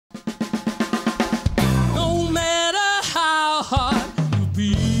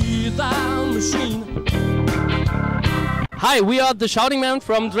Hi, we are the Shouting Man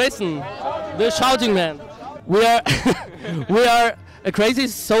from Dresden. The Shouting Man. We are we are a crazy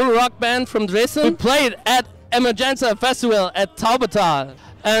soul rock band from Dresden. We played at Emergenza festival at Taubertal,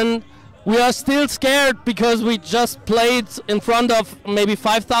 and we are still scared because we just played in front of maybe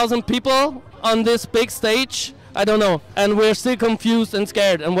 5,000 people on this big stage. I don't know, and we're still confused and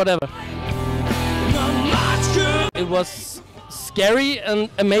scared and whatever. It was scary and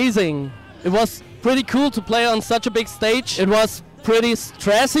amazing. It was pretty cool to play on such a big stage. It was pretty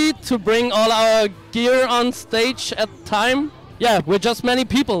stressy to bring all our gear on stage at the time. Yeah, we're just many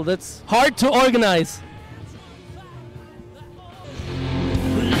people. That's hard to organize.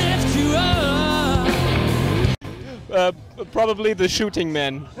 Probably the Shooting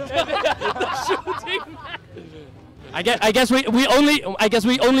Man. The Shooting Man. I guess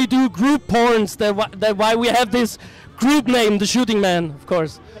we only do group porns. That's why we have this group name, the Shooting Man, of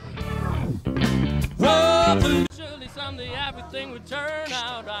course. Surely someday everything will turn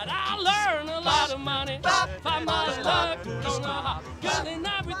out right. I'll learn a lot of money, find my luck, don't know how, girl and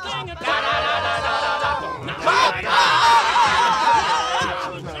everything.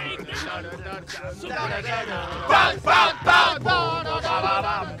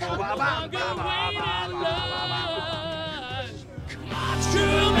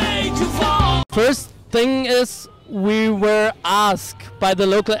 First thing is, we were asked by the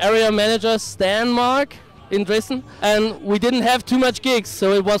local area manager Stanmark in Dresden, and we didn't have too much gigs,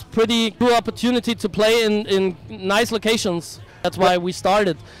 so it was pretty cool opportunity to play in nice locations. That's why we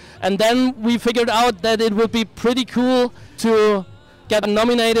started. And then we figured out that it would be pretty cool to get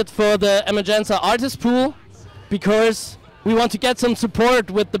nominated for the Emergenza artist pool, because we want to get some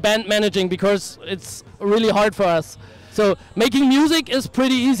support with the band managing, because it's really hard for us. So making music is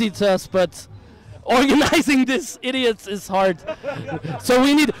pretty easy to us, but organizing these idiots is hard. So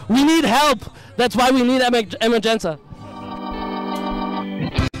we need help. That's why we need Emergenza.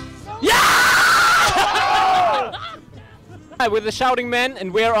 Yeah! Hi, we're the Shouting Men,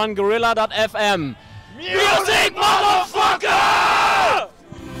 and we're on gorilla.fm. Music, motherfucker!